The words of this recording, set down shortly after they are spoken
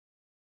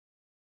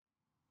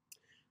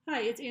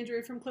Hi, it's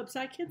Andrea from Club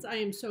SciKidz. I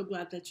am so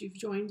glad that you've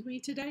joined me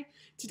today.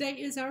 Today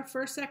is our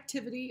first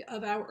activity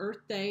of our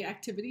Earth Day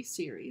activity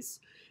series.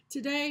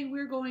 Today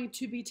we're going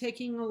to be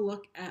taking a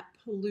look at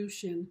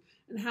pollution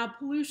and how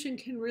pollution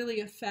can really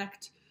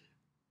affect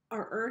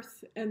our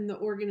Earth and the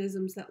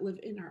organisms that live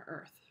in our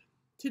Earth.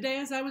 Today,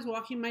 as I was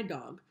walking my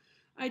dog,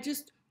 I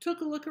just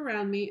took a look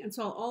around me and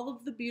saw all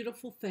of the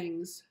beautiful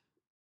things.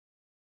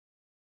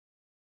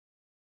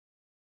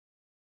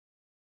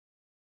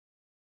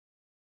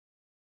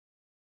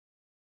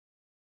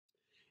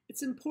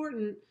 It's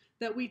important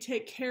that we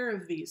take care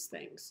of these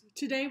things.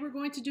 Today we're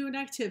going to do an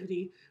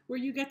activity where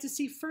you get to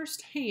see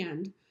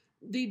firsthand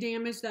the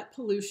damage that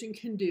pollution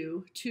can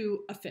do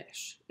to a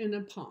fish in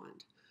a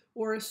pond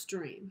or a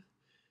stream.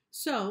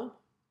 So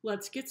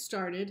let's get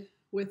started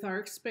with our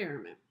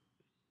experiment.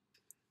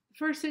 The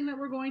first thing that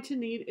we're going to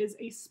need is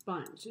a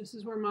sponge. This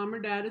is where Mom or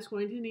Dad is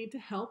going to need to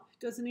help.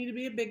 It doesn't need to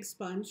be a big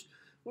sponge.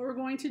 What we're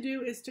going to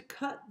do is to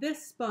cut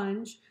this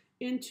sponge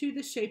into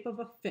the shape of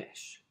a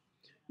fish.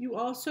 You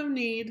also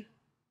need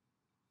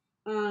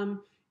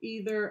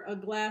either a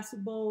glass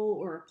bowl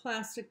or a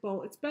plastic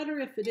bowl. It's better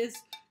if it is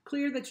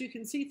clear that you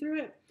can see through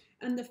it.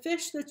 And the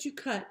fish that you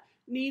cut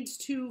needs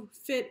to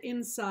fit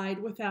inside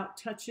without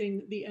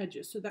touching the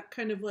edges. So that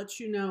kind of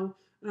lets you know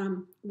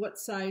what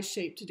size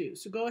shape to do.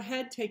 So go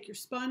ahead, take your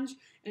sponge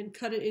and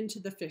cut it into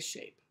the fish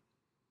shape.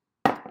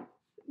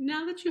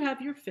 Now that you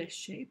have your fish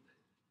shape,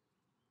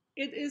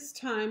 it is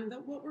time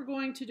that what we're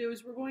going to do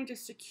is we're going to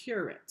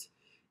secure it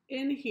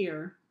in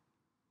here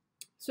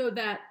so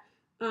that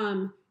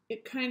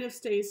it kind of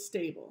stays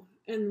stable.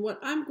 And what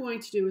I'm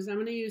going to do is I'm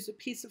going to use a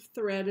piece of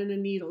thread and a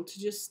needle to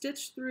just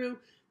stitch through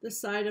the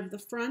side of the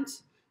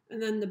front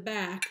and then the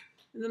back,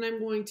 and then I'm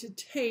going to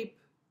tape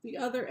the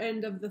other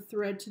end of the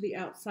thread to the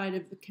outside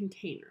of the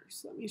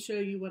containers. Let me show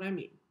you what I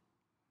mean.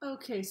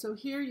 Okay, so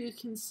here you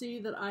can see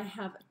that I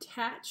have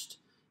attached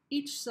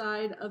each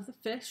side of the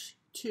fish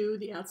to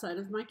the outside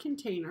of my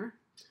container.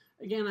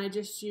 Again, I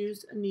just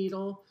used a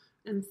needle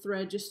and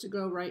thread just to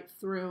go right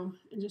through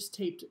and just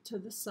taped it to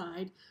the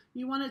side.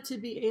 You want it to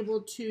be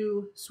able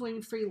to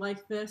swing free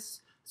like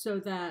this so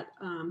that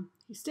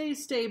he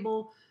stays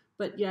stable,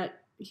 but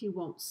yet he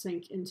won't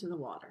sink into the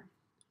water.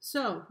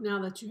 So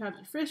now that you have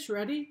your fish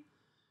ready,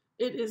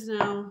 it is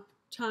now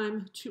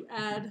time to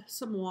add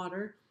some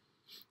water.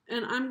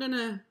 And I'm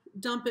gonna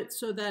dump it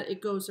so that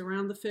it goes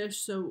around the fish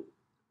so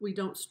we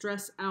don't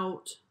stress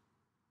out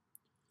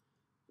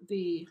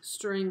the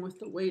string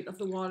with the weight of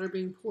the water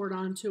being poured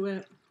onto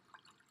it.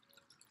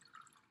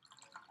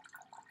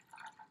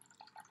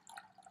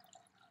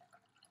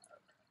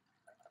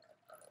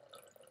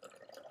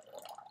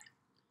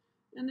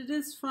 And it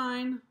is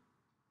fine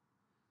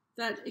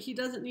that he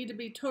doesn't need to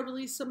be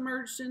totally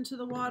submerged into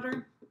the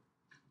water,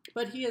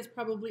 but he is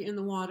probably in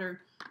the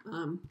water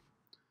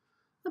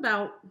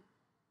about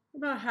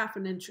half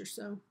an inch or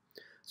so.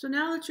 So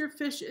now that your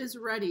fish is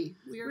ready,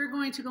 we're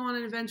going to go on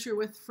an adventure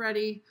with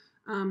Freddie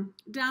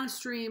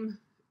downstream,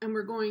 and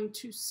we're going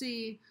to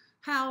see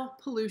how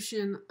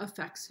pollution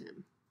affects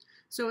him.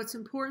 So it's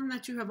important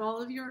that you have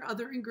all of your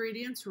other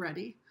ingredients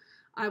ready.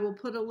 I will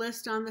put a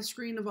list on the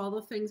screen of all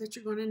the things that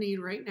you're going to need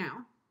right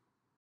now.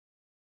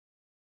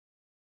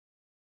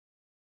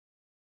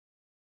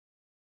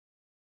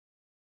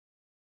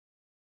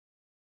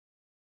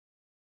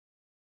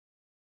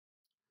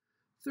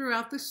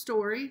 Throughout the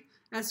story,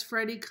 as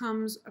Freddie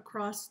comes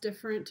across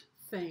different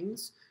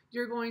things,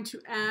 you're going to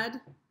add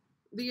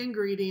the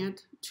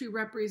ingredient to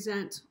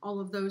represent all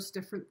of those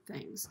different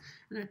things.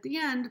 And at the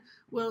end,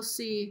 we'll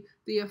see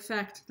the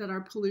effect that our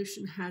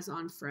pollution has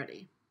on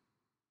Freddie.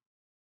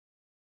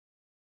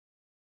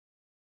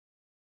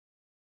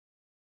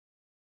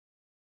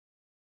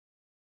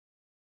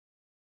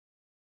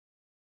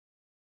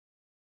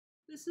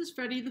 This is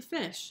Freddie the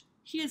fish.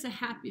 He is a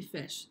happy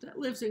fish that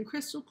lives in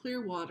crystal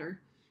clear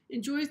water,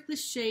 enjoys the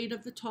shade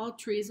of the tall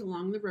trees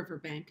along the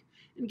riverbank,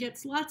 and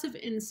gets lots of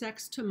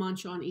insects to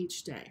munch on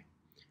each day.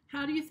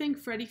 How do you think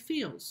Freddie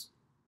feels?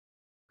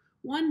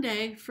 One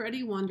day,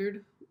 Freddie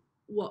wondered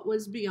what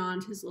was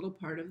beyond his little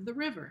part of the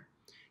river.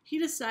 He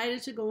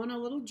decided to go on a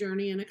little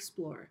journey and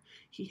explore.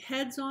 He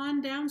heads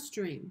on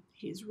downstream.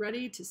 He's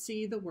ready to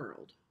see the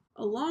world.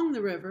 Along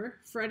the river,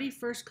 Freddie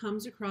first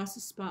comes across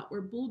a spot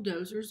where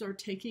bulldozers are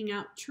taking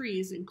out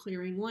trees and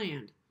clearing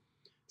land.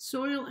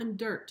 Soil and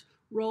dirt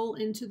roll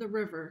into the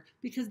river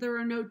because there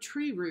are no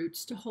tree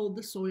roots to hold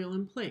the soil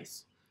in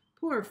place.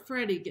 Poor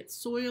Freddie gets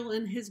soil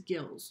in his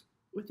gills.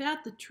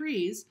 Without the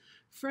trees,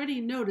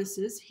 Freddie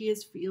notices he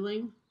is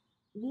feeling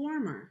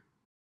warmer.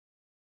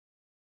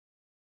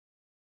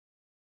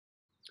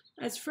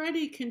 As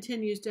Freddie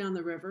continues down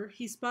the river,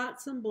 he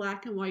spots some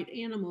black and white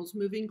animals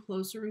moving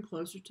closer and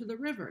closer to the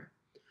river.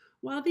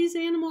 While these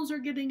animals are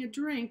getting a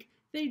drink,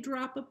 they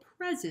drop a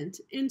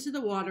present into the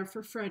water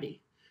for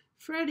Freddie.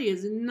 Freddie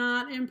is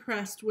not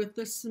impressed with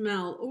the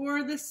smell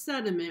or the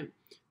sediment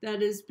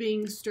that is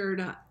being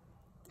stirred up.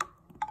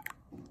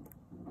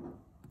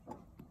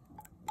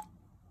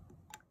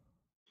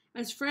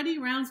 As Freddie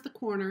rounds the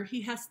corner,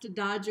 he has to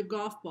dodge a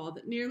golf ball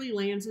that nearly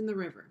lands in the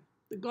river.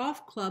 The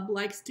golf club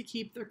likes to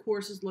keep their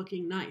courses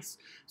looking nice,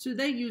 so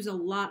they use a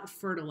lot of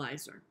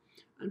fertilizer.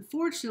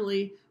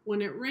 Unfortunately,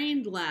 when it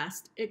rained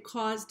last, it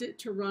caused it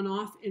to run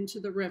off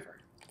into the river.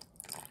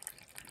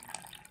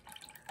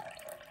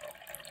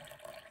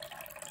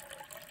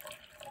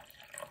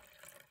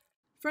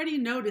 Freddie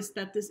noticed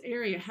that this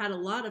area had a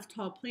lot of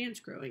tall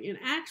plants growing and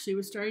actually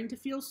was starting to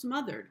feel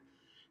smothered.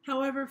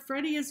 However,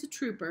 Freddie is a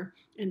trooper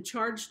and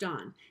charged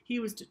on. He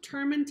was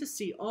determined to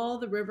see all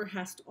the river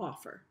has to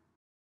offer.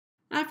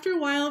 After a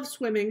while of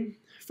swimming,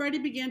 Freddie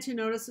began to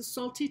notice a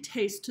salty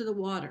taste to the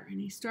water,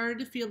 and he started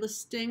to feel the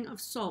sting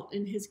of salt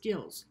in his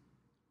gills.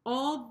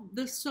 All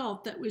the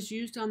salt that was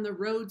used on the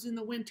roads in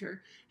the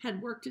winter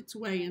had worked its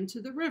way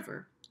into the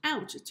river.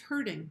 Ouch, it's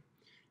hurting.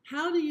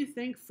 How do you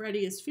think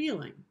Freddie is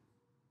feeling?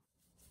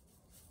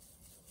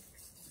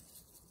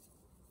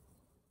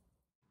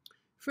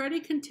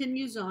 Freddie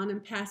continues on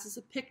and passes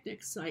a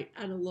picnic site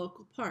at a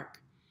local park.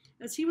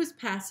 As he was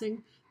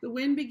passing, the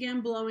wind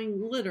began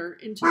blowing litter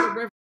into the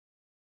river.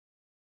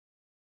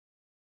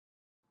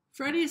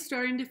 Freddie is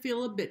starting to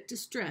feel a bit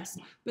distressed,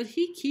 but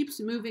he keeps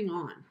moving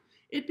on.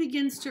 It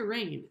begins to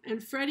rain,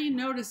 and Freddie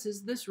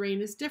notices this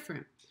rain is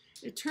different.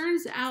 It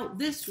turns out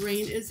this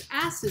rain is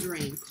acid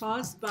rain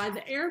caused by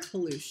the air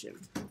pollution.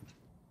 On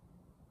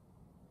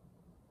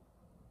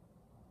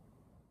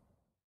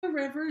the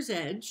river's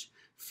edge,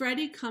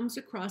 Freddie comes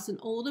across an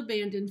old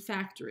abandoned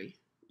factory.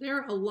 There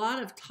are a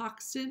lot of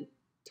toxic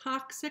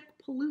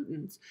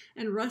pollutants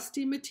and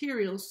rusty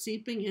materials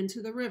seeping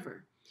into the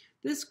river.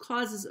 This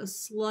causes a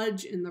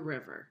sludge in the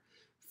river.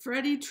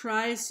 Freddie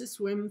tries to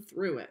swim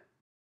through it.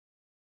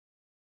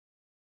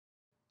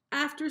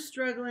 After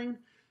struggling,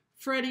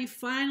 Freddie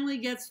finally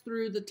gets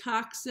through the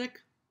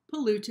toxic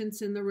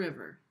pollutants in the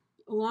river.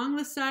 Along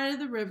the side of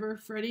the river,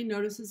 Freddie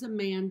notices a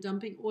man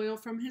dumping oil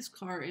from his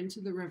car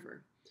into the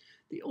river.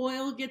 The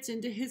oil gets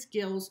into his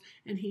gills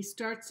and he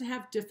starts to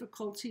have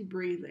difficulty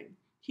breathing.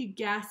 He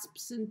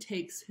gasps and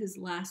takes his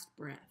last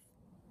breath.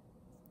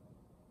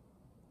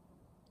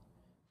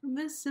 From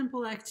this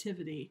simple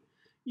activity,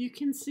 you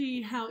can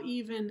see how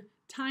even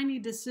tiny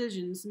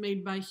decisions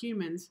made by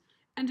humans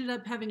ended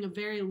up having a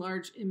very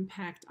large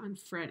impact on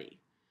Freddie.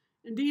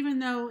 And even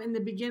though in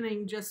the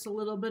beginning just a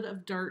little bit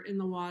of dirt in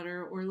the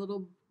water or a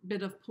little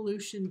bit of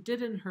pollution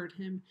didn't hurt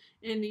him,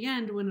 in the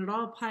end, when it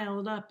all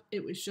piled up,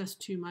 it was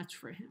just too much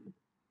for him.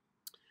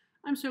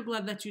 I'm so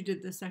glad that you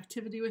did this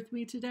activity with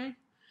me today.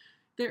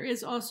 There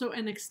is also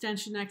an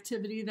extension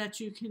activity that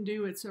you can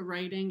do. It's a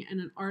writing and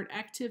an art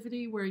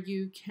activity where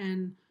you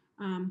can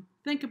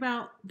think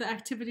about the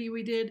activity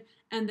we did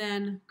and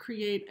then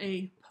create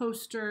a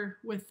poster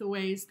with the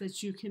ways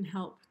that you can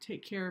help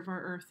take care of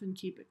our earth and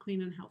keep it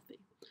clean and healthy.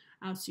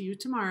 I'll see you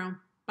tomorrow.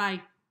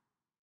 Bye.